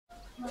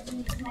Was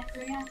meat snack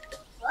for you?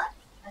 What?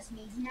 Was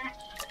meat snack?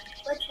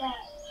 What's that?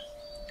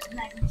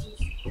 Mac and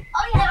cheese.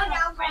 Oh yeah,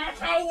 no, Brad,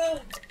 tiny.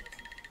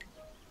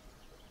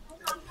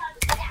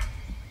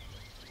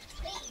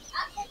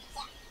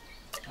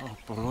 Oh,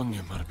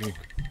 Bologna, Marvin.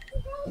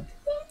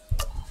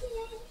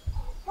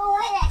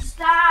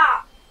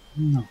 Stop!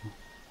 No.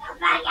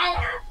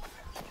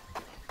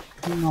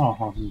 No,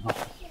 no.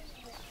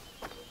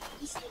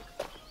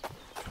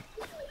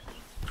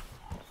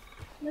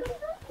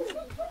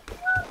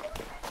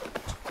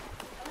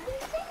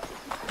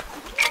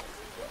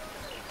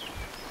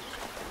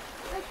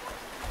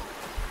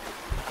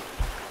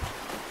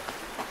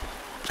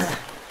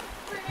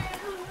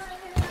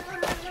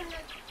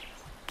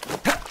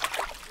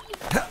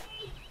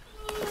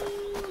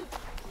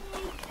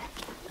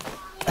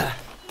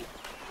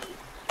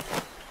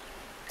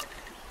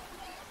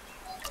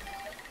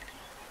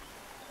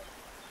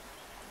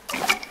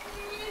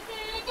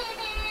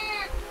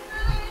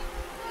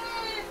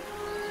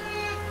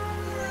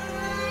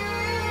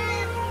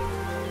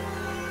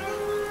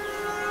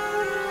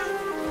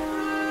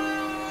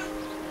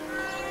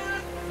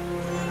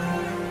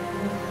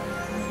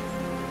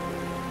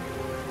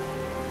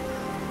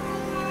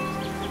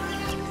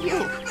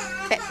 Juu,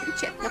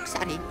 Petruchet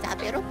noksarintaa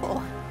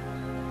perupoa.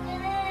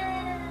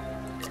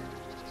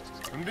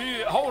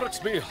 Vi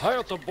haureks vi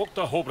hajata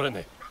bokta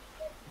hobrene.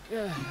 Vi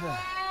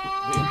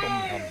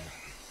domham.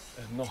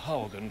 No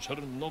haugen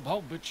kör no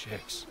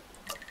baubitcheks.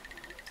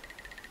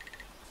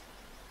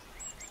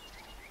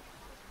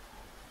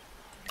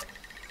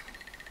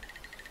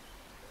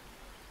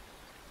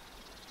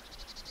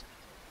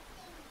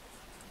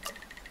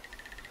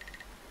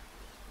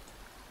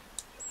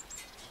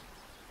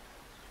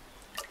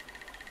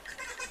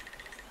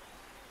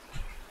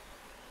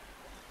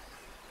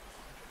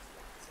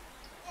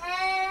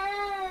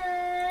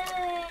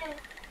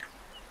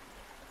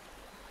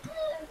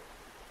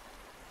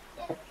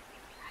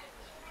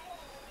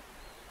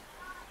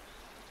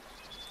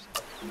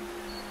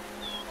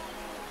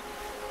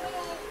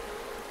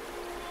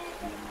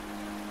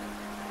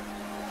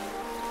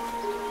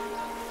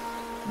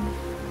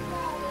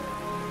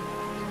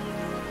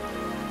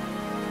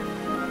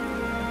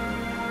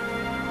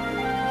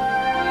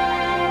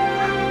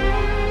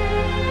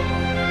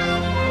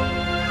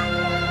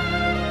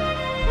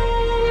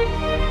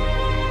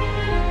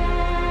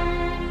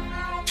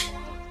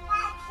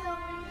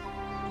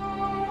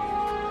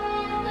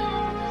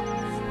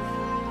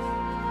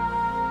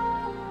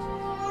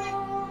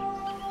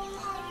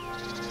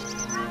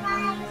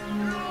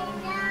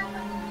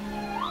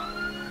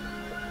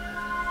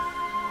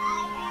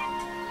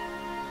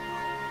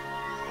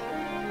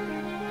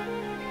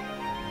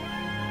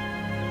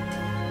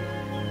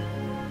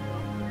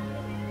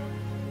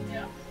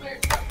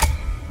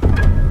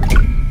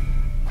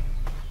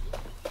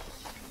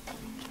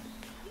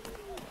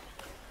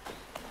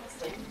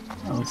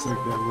 Looks like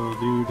that little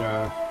dude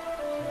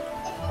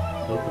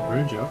built the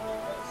bridge up.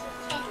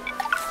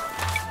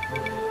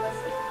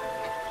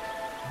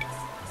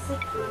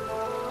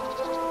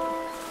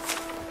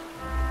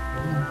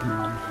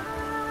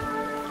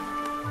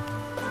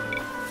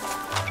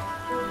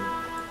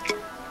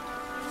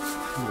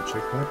 We'll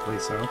check that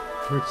place out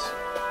first.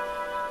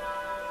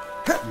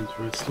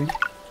 Interesting.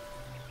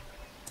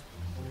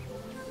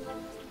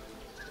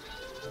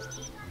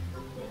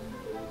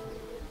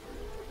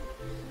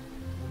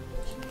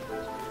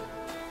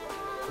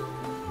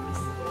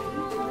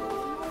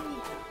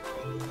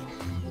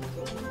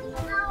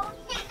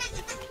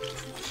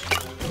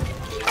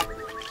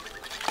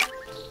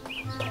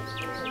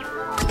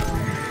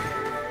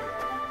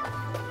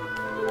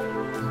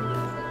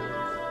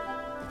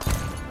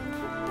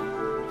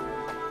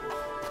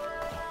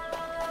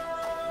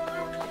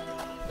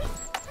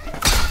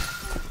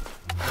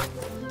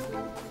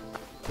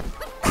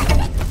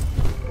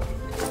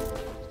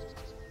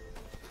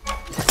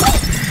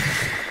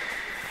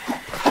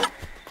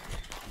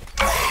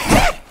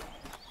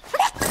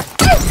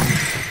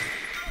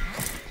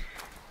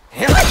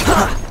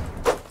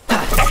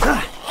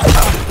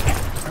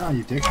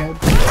 You dickhead.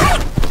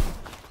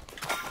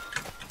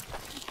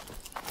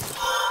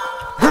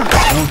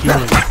 Don't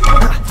kill it.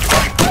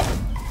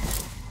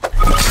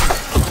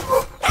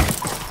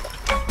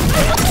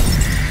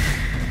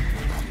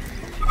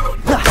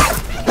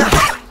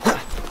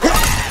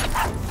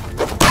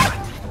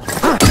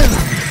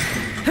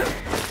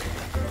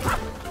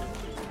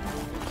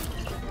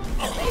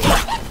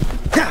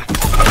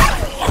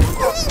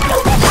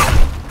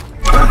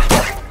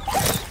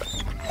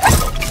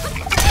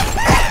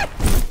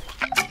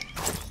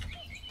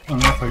 I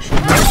don't know if I should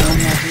have done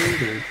that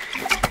either.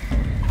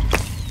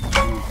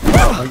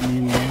 Bite me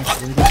in the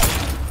ass later.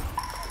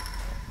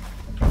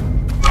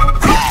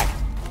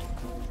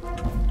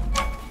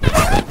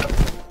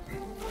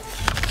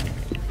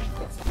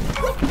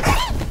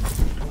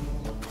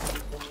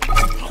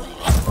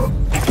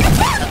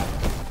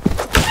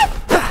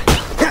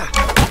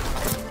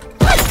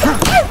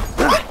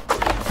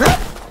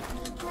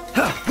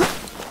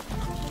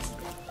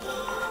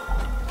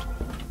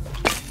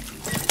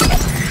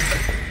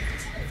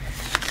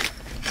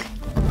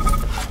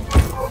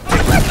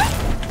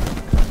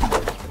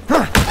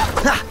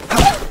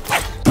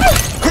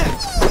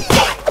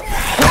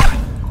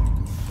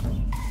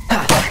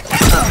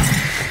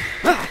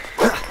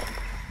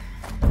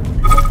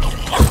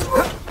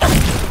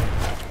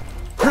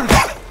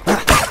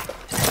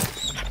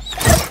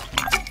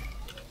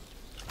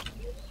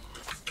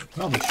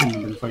 probably shouldn't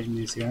have been fighting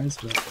these guys,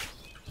 but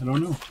I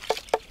don't know.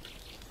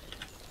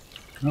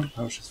 Nope,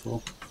 pouch is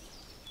full.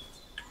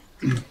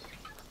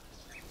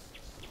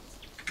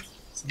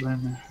 So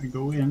then I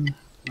go in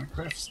my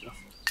craft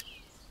stuff.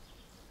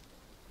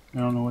 I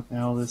don't know what the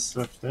hell this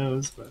stuff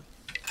does, but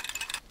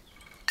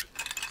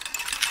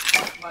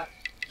What?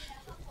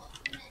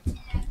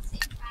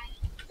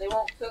 They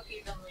won't cook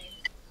evenly.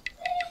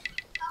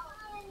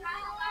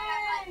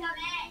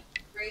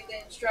 Read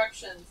the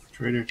instructions.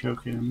 trader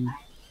token.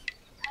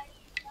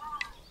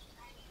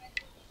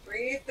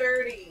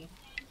 3:30.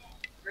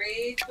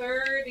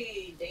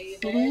 3:30,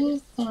 David.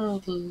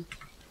 3:30.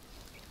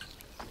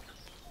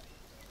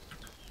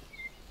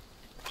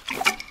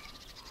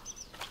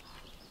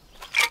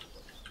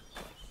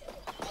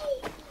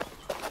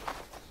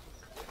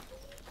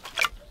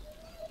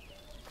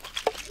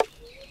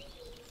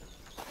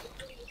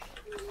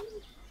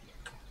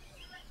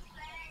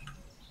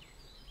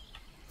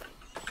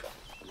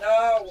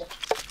 No.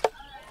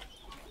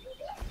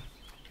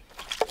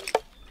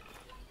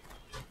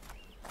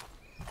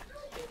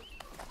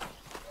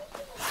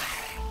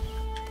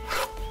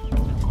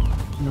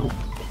 Nope.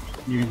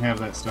 You can have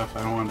that stuff.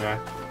 I don't want to die.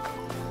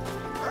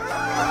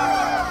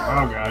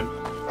 Oh god.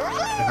 What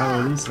the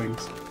hell are these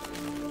things?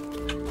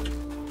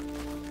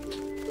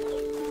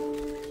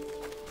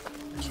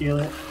 Kill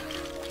it.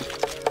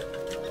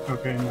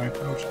 Okay, my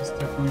pouch is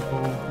definitely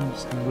full. I'm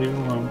just gonna leave it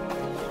alone.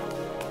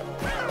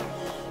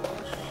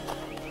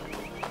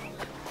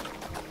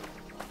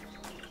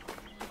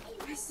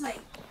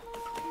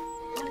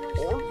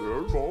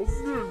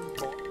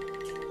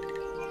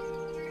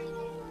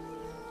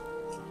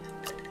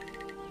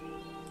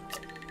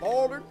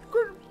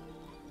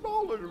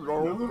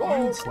 Another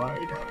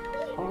landslide.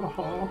 Ha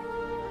ha.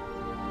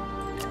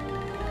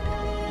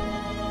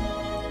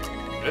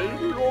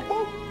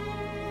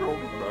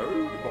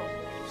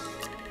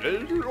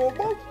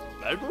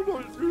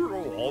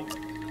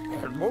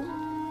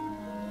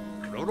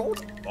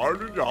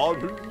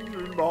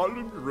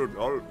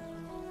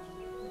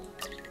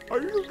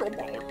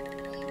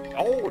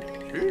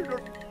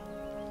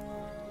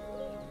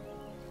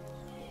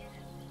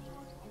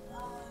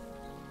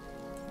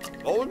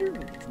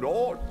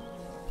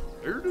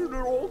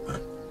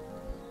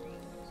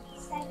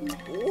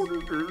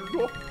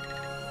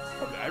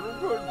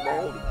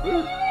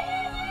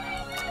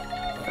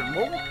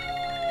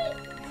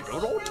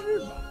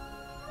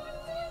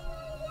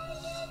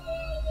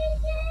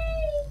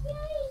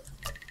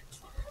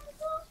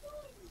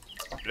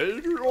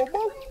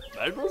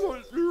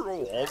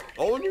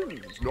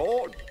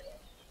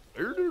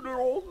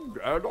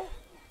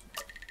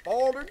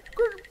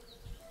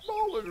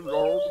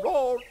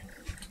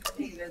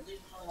 David, leave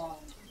him alone.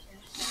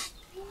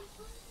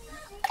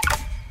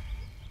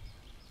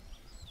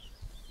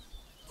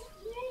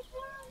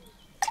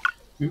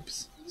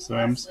 Oops. So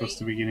I'm supposed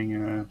to be getting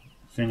an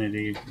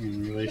affinity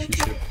in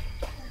relationship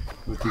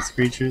with these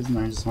creatures, and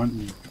I just went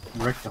and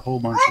wrecked a whole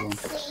bunch of them.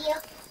 See you.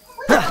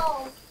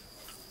 Whoa.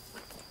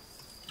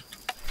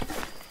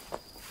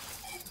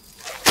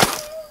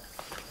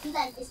 You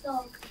like this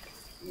dog?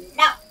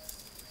 No.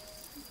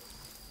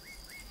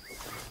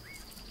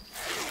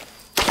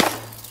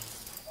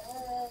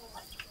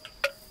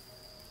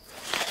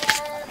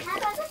 How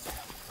about this?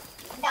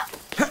 No.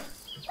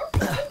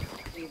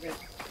 David.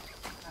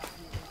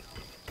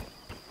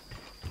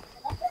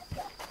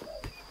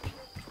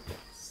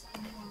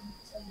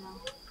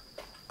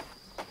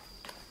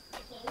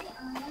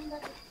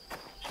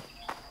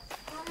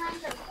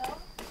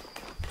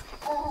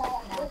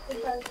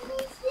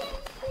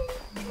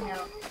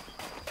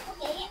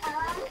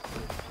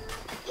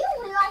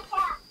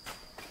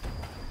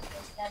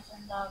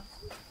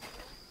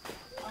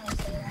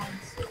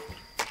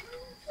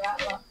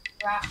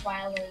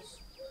 Rottweilers.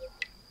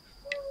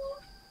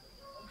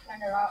 What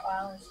kind of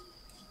Rottweilers?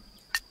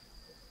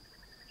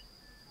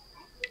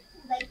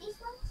 Like these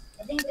ones?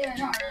 I think they're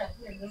not.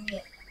 Here, give me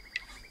it.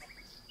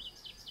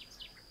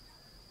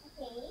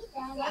 Okay,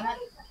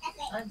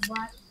 let's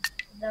watch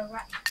the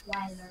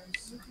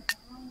Rottweilers.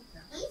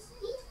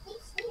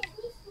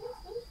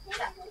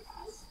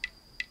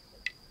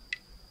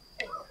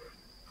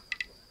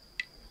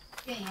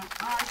 Okay,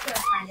 I'll try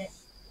to find it.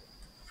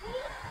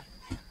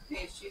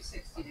 Page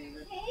 260,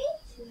 David. Hey,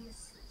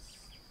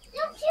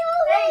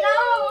 no,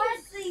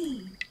 Wesley!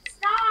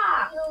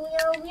 Stop! And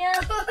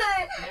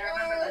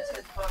remember, that's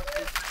his book.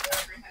 It's not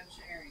comprehend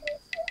sharing.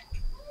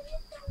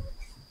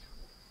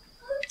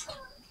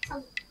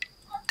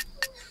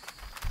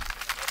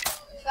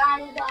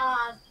 Found the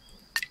dog.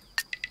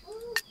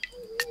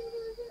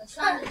 I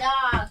found the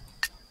dog.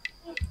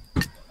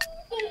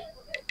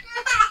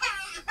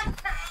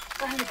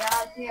 Found the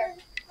dog here.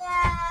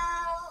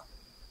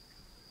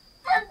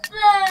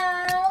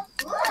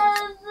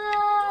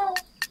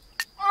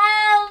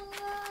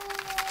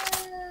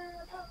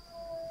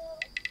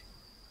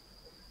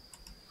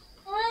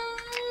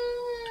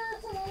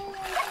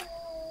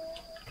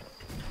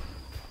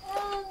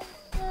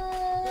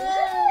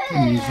 That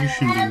means you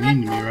shouldn't be mean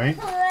to me, right?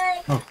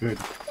 Oh, good.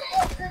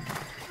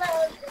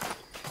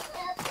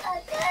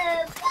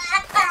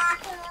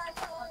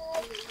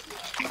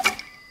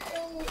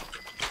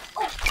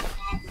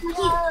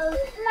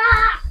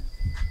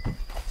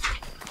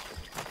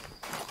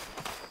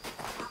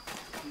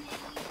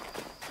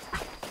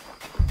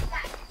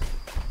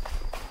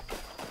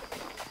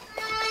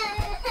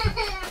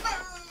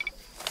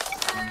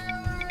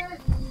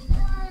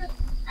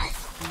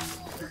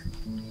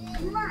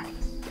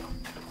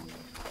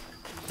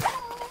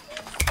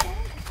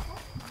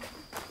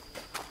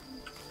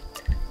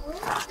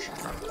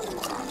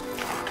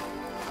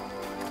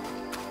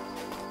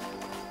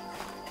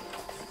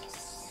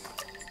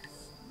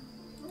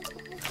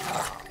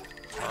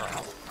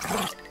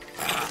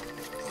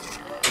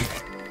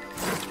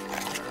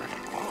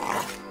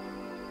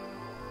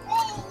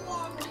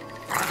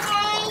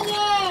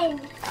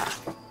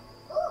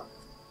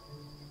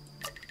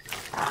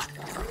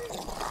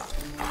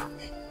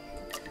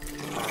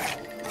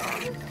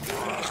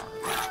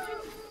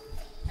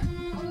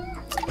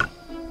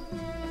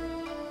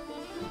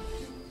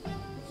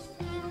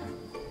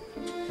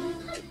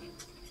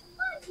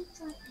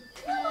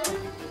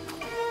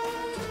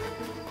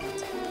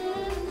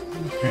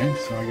 Okay,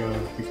 so I gotta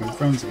become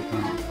friends with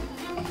them.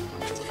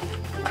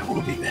 I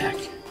will be back.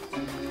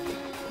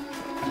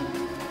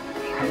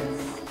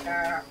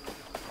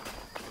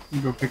 You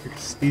go pick a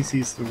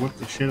species to whip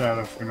the shit out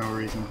of for no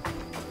reason.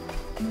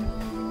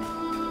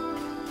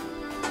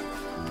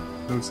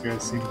 Those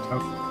guys seem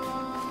tough.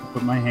 I'll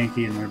put my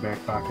hanky in their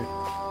back pocket.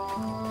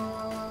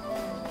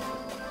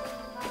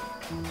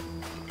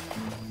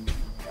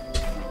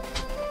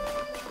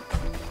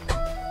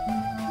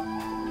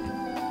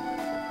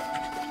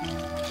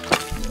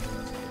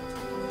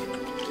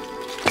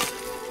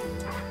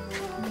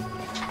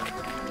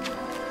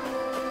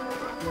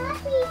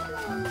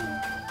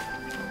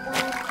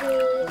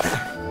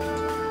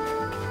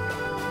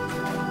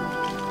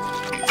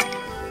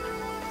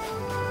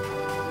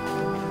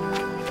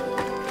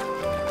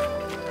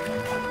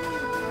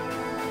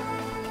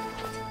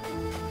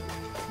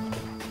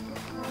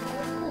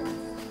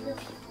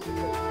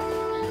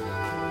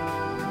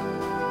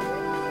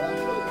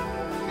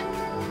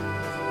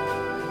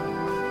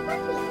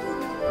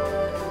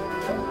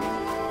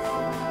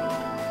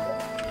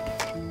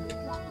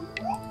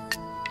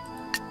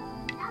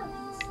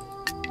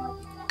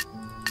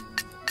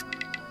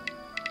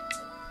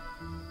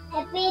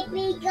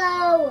 Baby,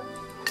 go!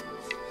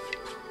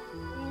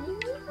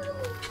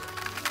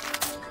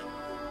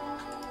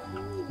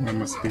 That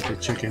must be the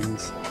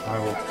chickens. I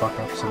will fuck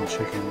up some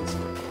chickens.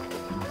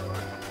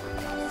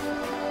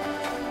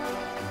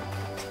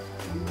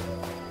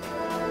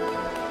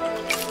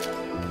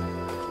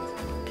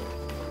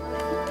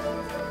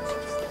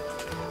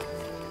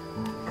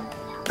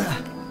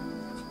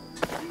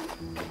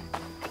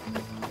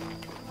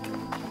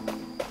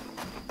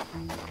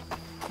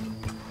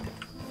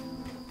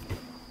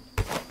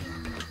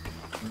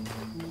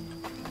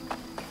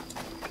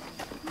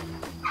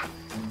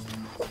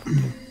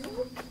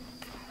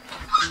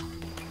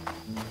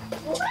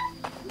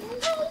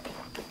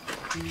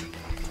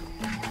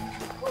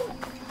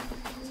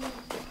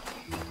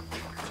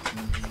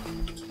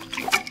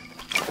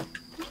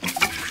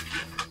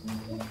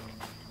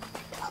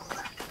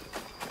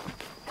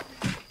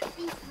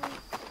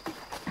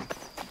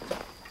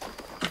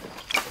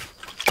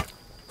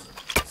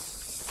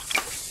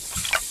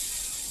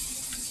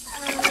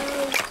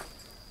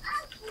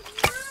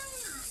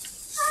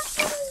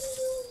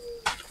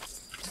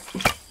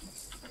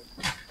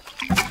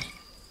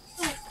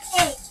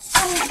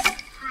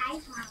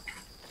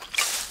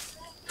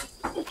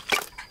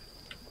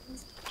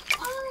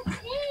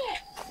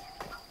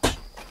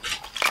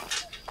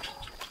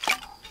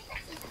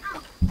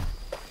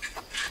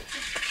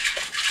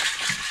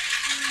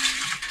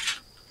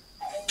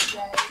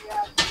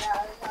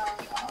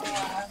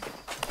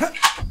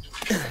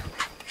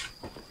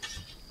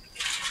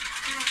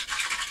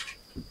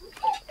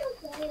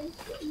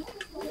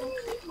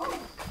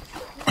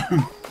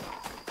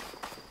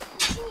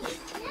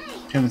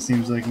 Kind of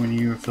seems like when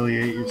you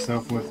affiliate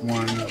yourself with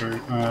one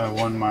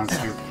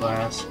monster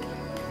class,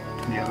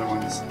 the other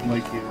ones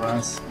like you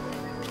less.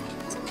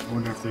 I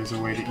wonder if there's a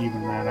way to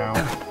even that out.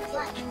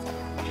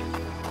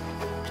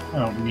 I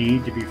don't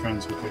need to be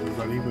friends with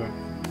everybody, but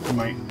I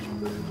might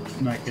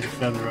not get a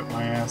feather up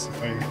my ass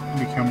if I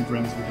become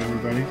friends with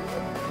everybody.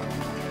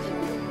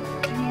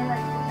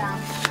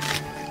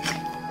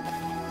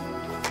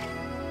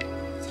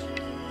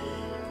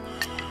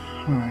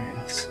 Alright,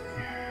 let's see.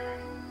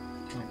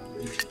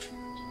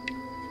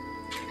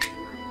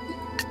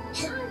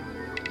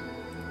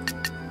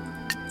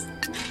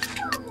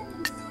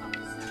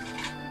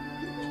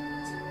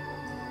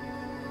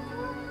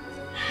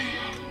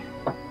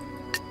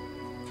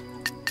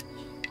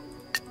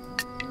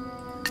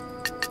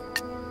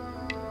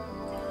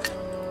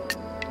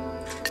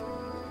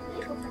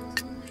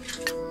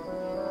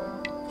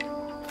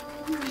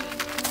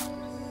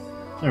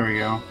 There we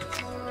go.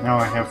 Now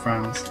I have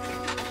friends.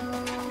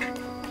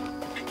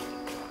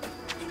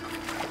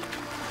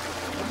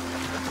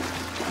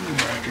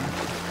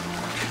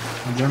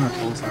 My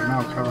genitals are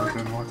now covered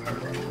in water.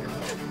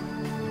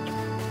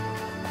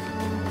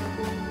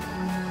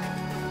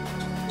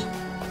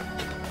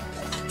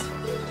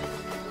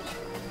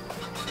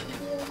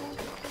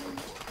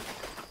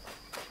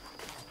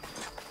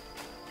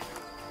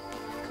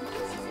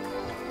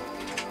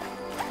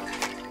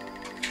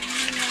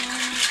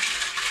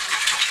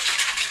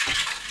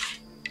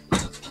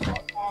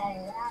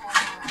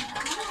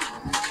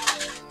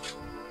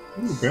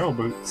 Ooh, barrel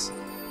boots.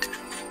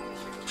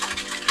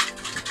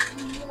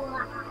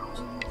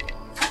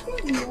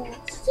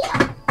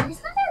 Yeah,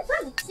 it's not very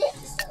fun to sit,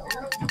 so.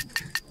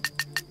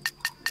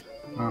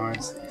 Oh, I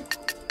see.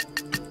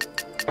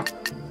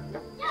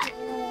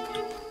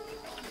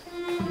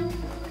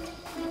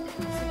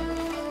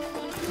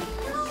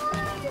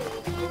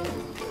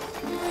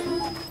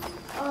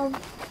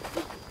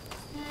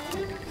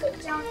 Good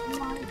job,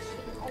 Mom.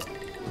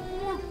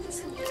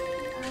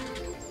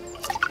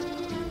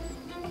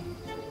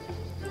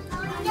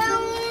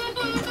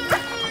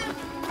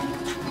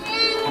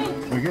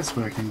 guess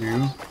what I can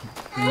do,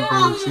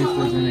 I'll go see if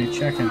there's any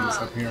check-ins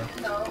up here.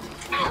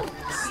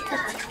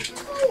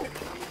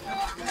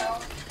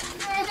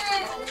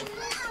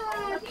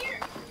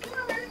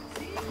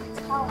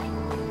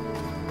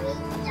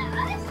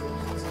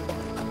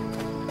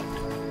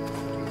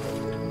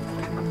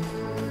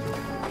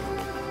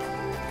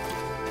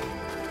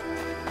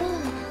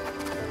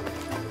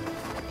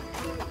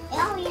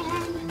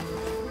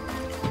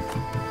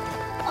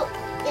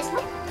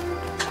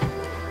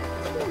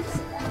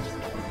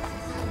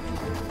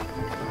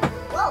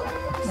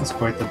 That's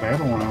quite the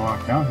battle when I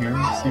walked out here.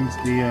 Seems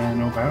to be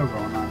no battle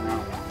going on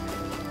now.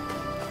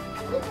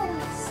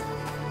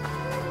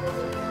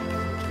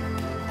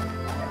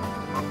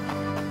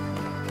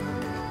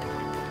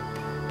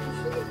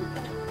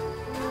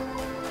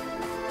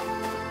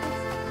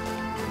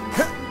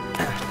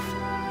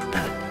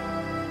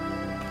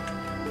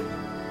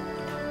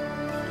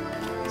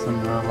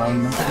 Some loud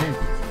enough tape.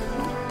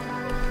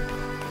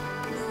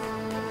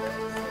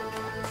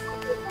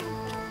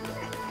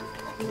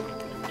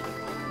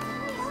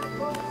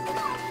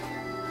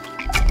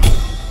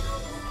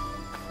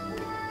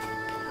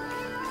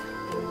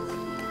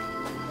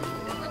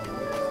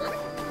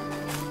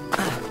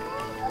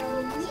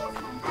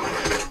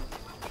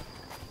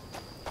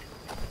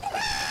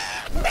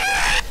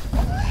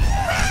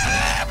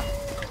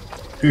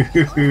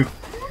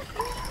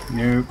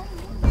 Nope.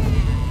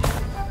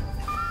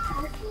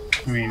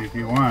 I mean, if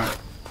you want,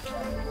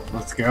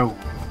 let's go.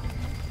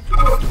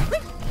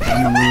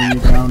 I'm gonna lure you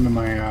down to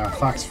my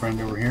fox friend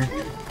over here.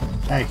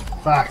 Hey,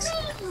 fox,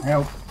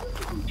 help.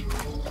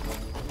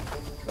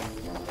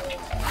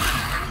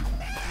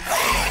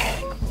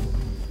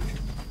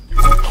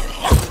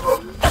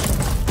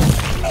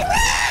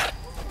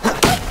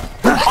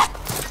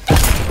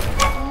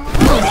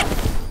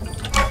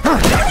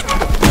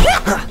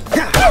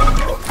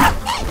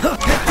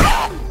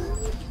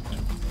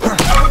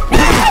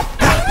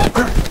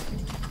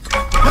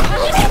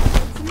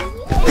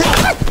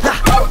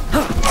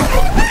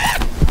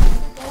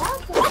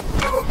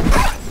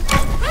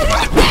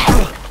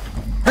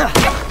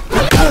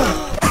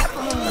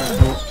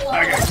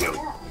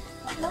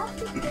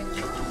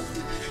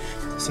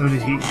 So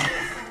did he.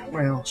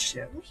 Well,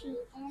 shit.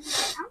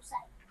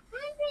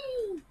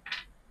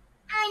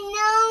 I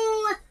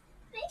know.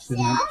 Did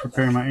not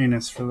prepare my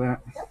anus for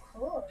that. So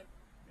cool.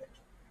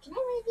 Can I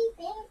really be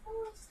better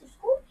for us to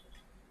school?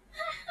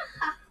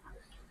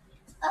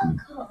 Of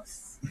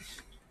course.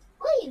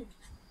 Wait.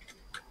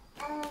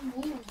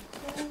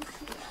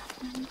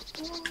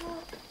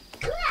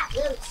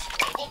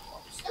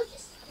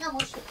 No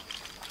more shit.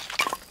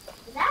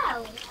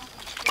 That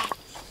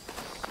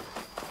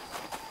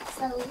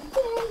so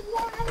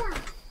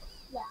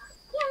yeah.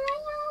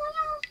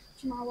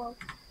 Tomorrow.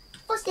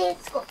 First day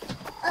at school.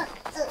 Yeah.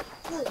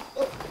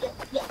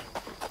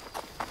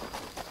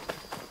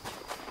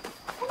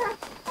 Come on.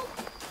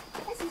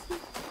 This is me.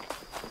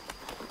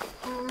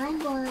 I'm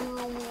going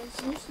on this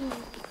machine.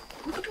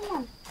 Look at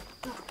them.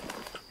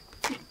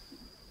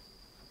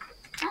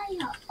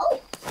 Oh.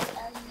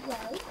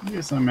 I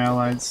guess I'm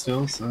allied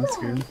still, so that's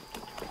good.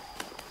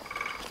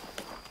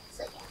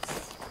 So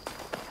yes.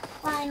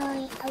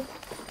 Finally,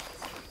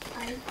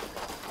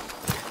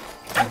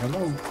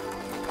 Hello.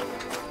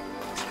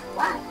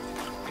 Why?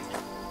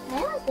 I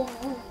was going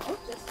to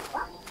just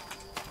fine.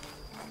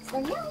 So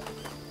now,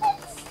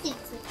 let's see it.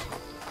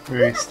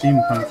 Very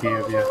steampunky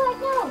of you. Right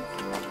now.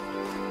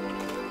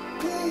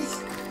 This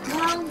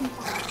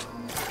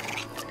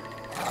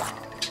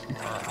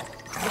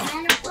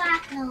and a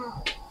black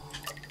note.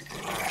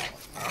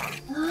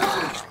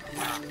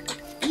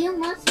 You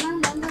must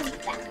remember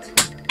that.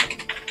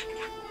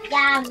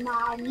 Yeah,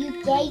 Mom, you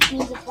gave me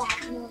the black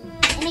note,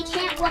 and it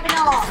can't work at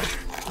all.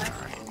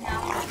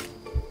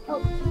 Oh,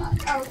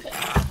 okay.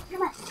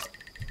 Come on.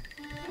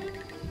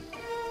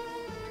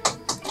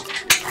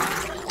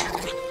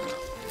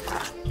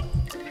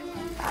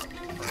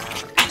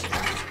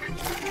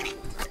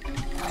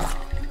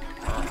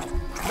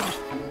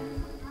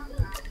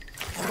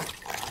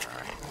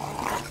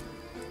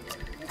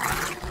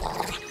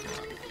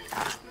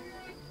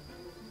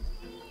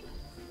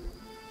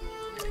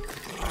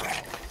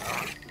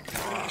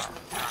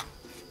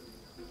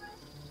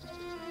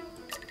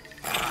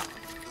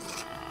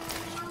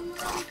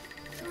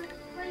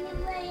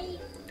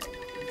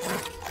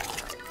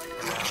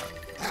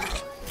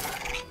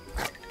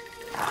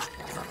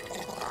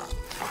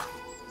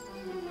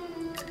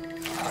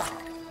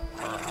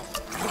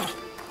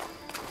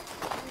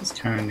 It's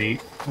kind of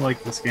neat. I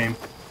like this game.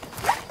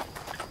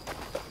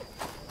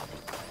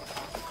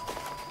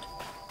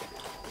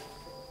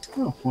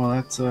 Oh, well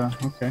that's,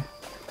 okay.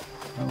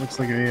 That looks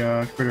like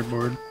a critter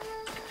board.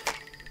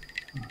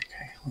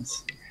 Okay, let's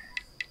see.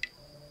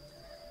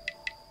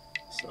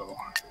 So,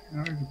 in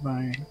order to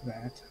buy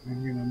that,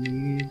 I'm gonna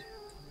need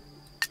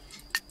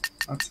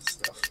lots of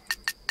stuff.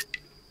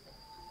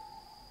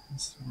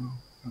 So,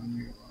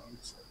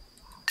 logs.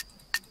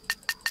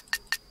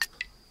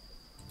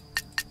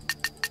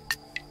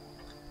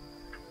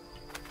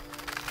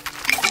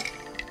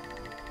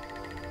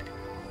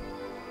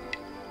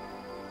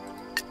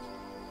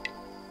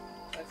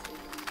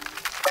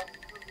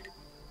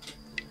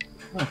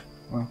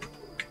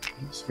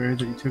 fair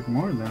that you took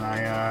more than I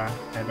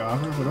had to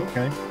offer, but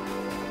okay.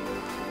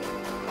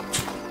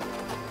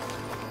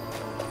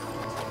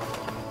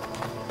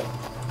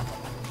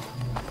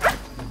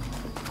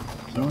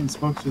 Someone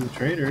spoke to the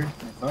trader,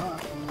 I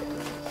thought.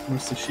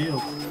 Where's the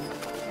shield?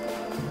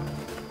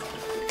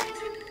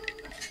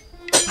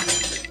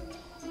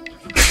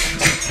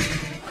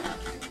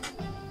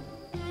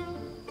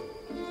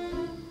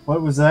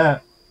 What was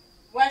that?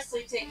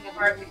 Wesley taking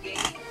apart the gate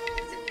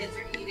because the kids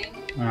are eating.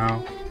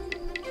 Oh.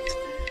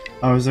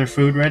 Oh, is there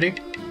food ready?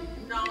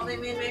 No, they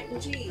made mac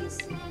and cheese.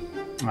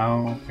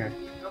 Oh, okay.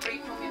 Nobody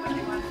told me what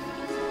they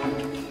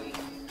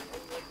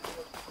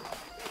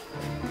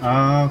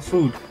wanted.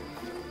 Food.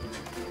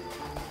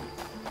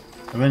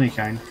 Of any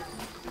kind.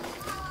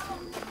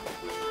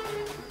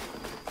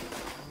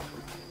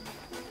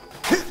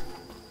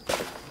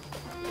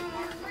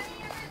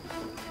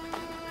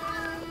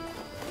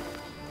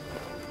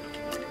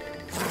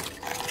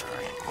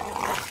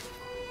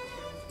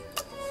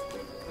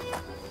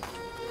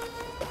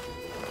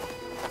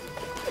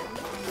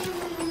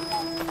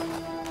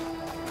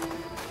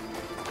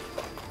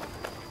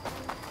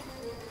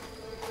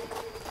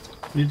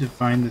 Need to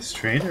find this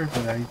trader,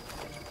 but I...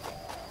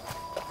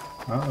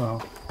 Uh-oh.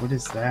 What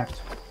is that?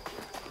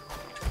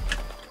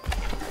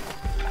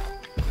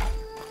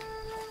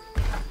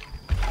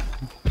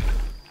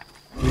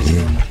 Please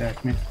don't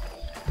attack me.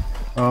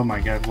 Oh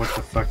my god, what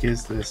the fuck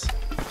is this?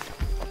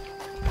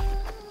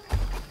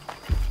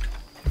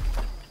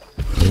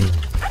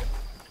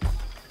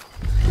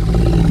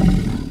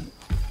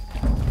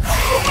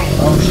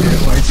 Oh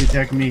shit, why is he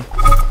attacking me?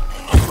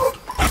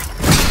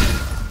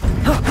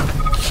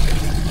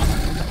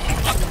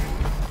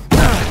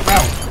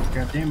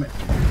 God damn it.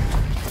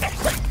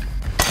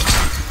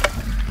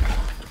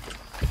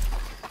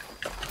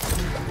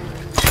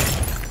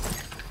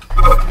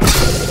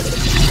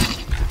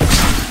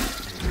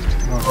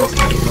 Oh, this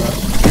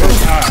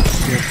is ah,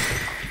 shit.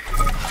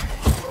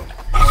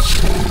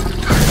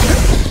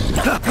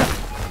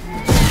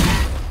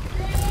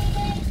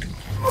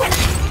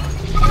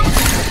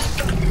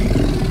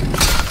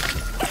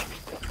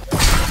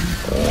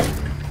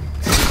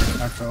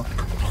 I fell.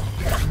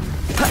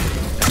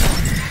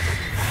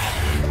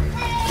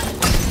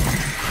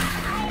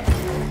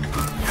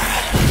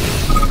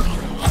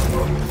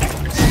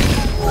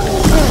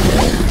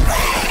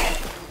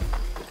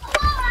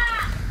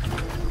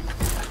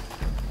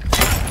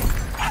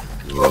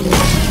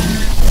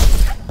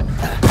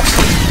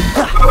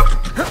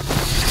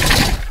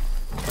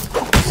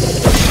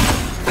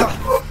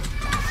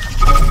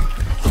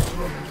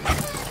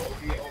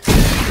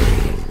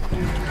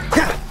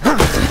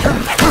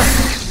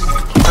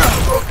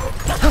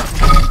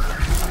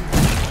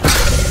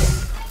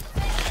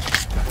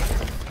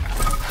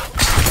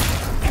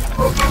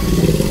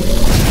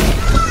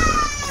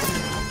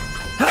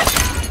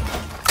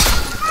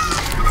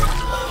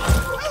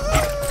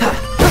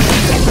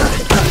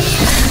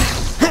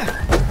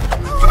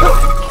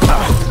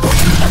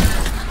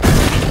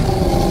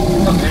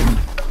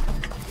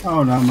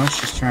 Oh, not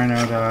much. Just trying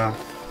out a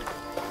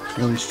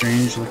really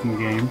strange looking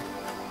game.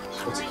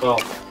 What's it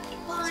called?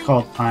 It's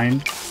called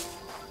Pine.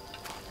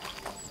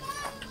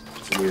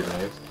 It's a weird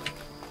name.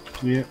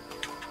 Yep.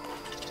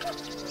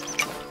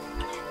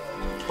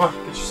 Come on,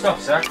 get your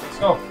stuff, Zach. Let's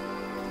go.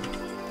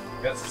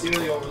 You got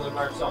Cecilia over there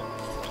by herself.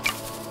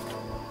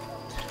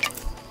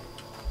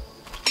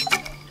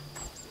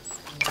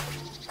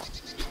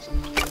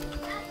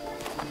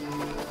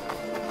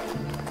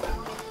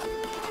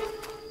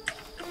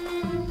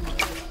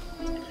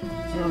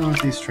 I don't know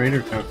what these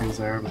trader tokens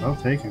are, but I'll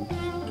take them.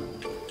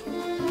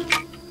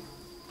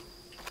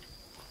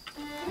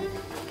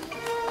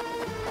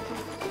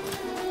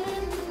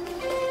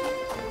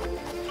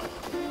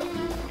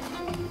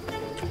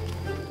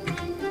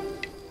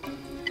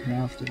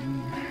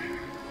 Crafting.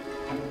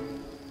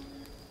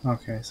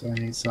 Okay, so I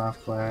need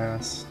soft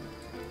glass,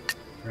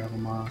 gravel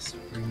moss,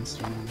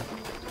 greenstone.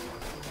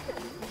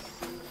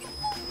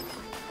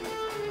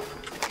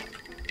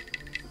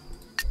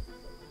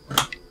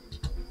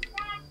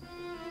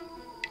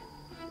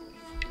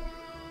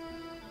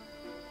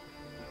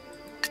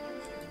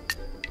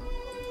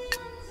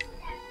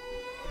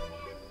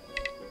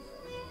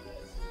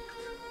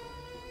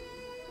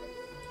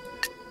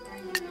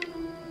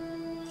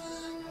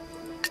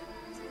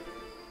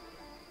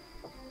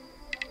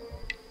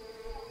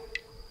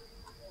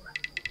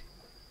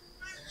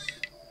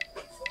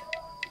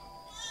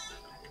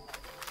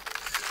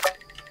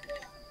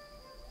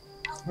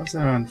 How's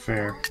that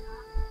unfair?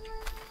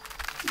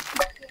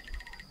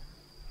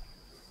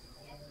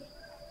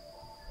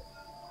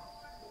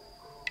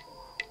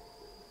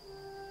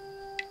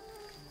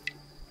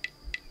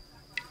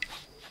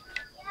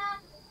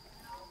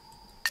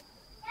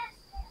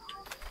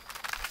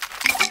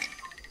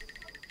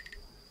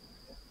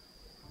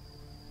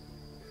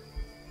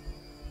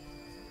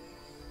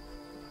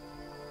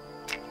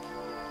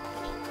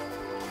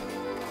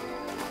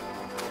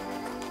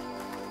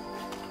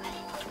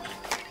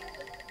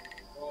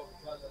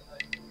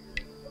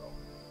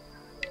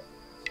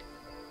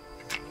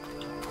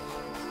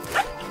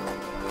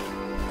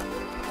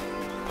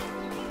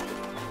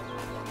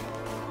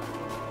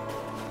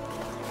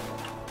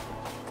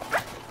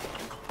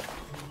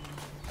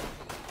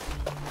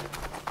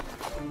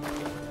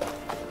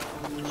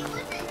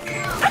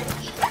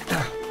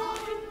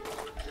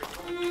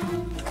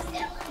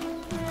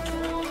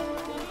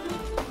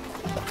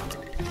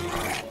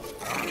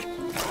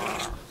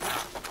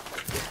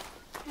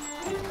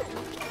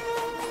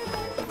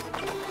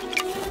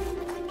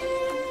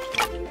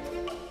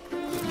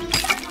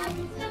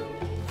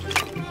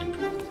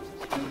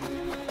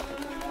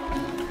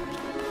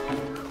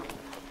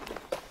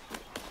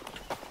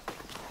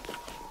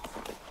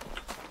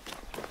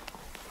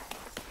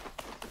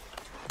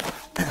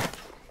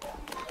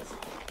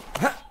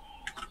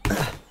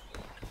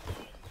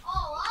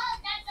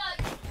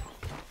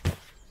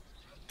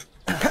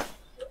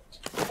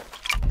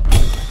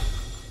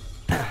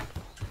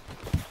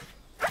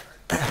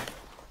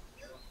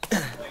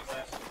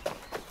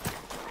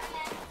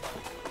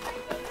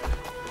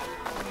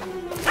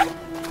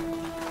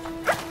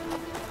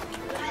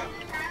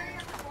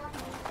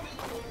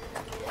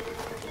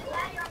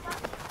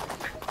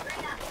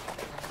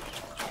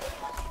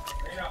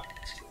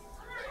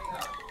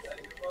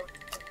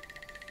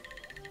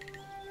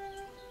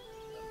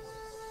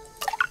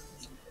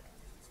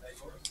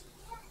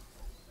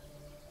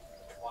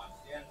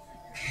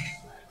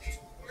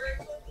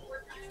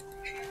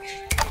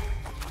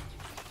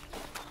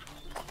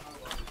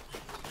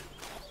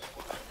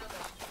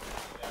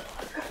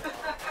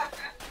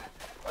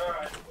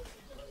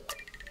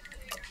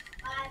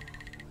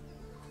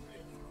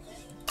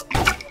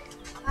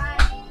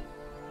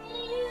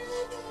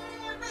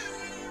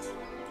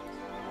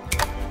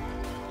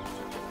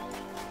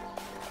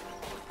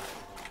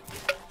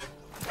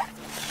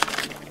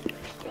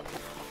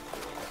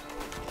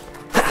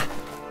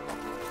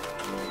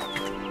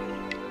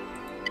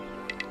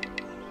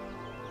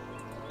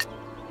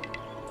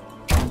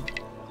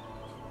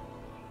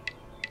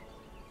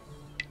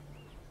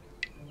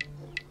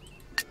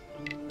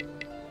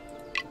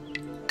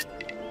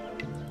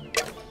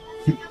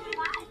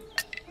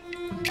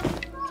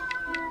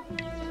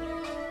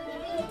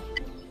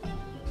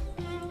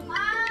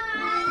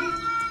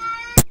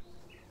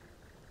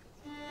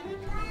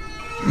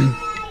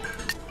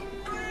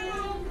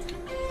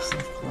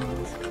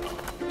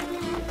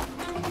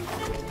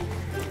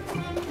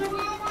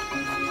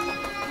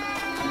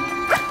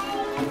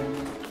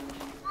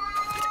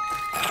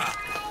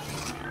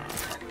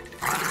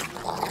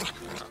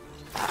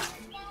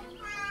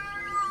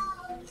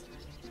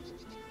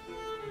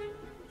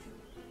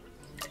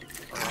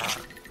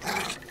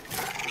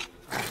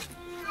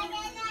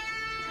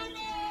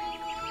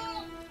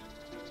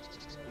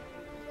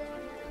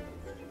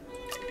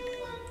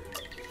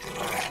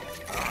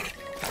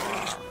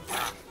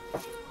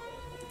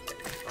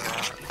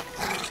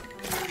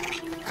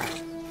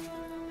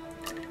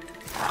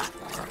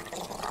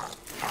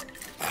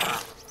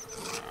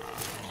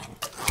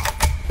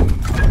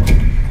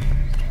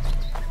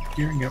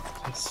 Gearing up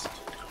for this.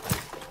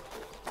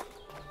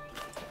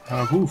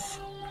 Woof.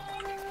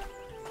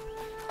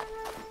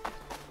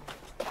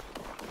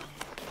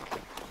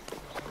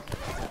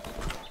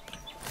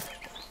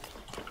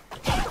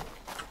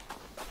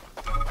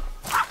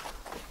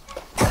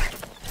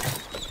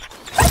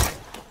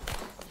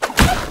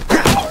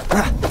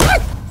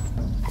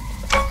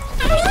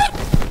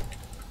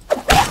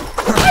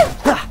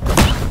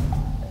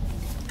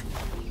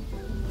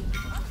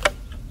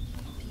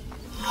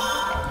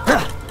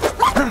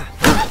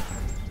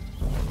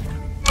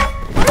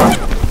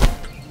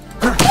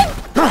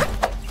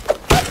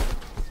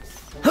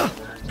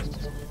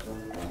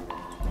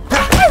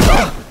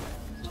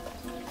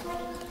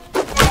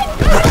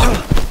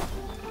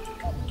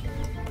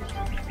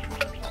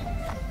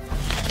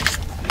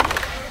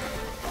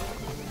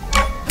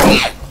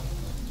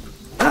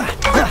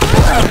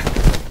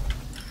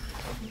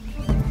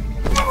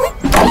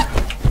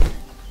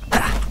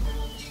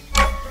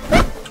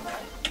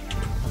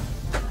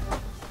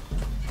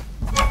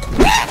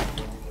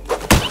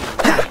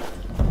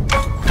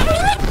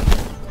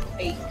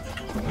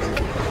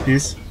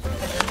 Peace.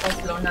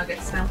 Buffalo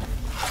nuggets now.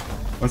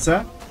 What's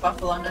that?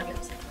 Buffalo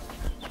nuggets.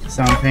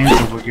 Sound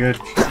painful but good.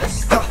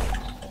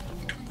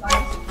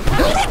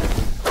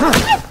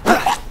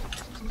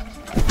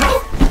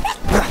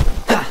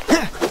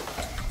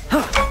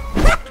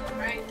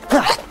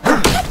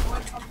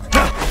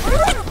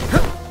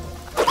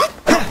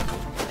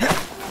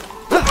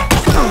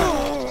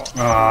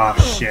 Oh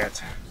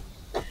shit.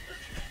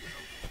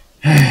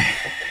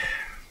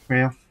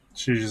 Well,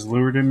 should have just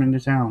lured him into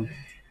town.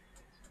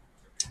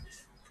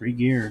 Free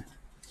gear.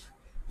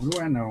 What do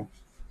I know?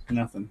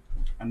 Nothing.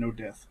 I know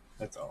death.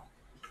 That's all.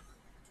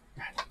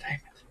 God damn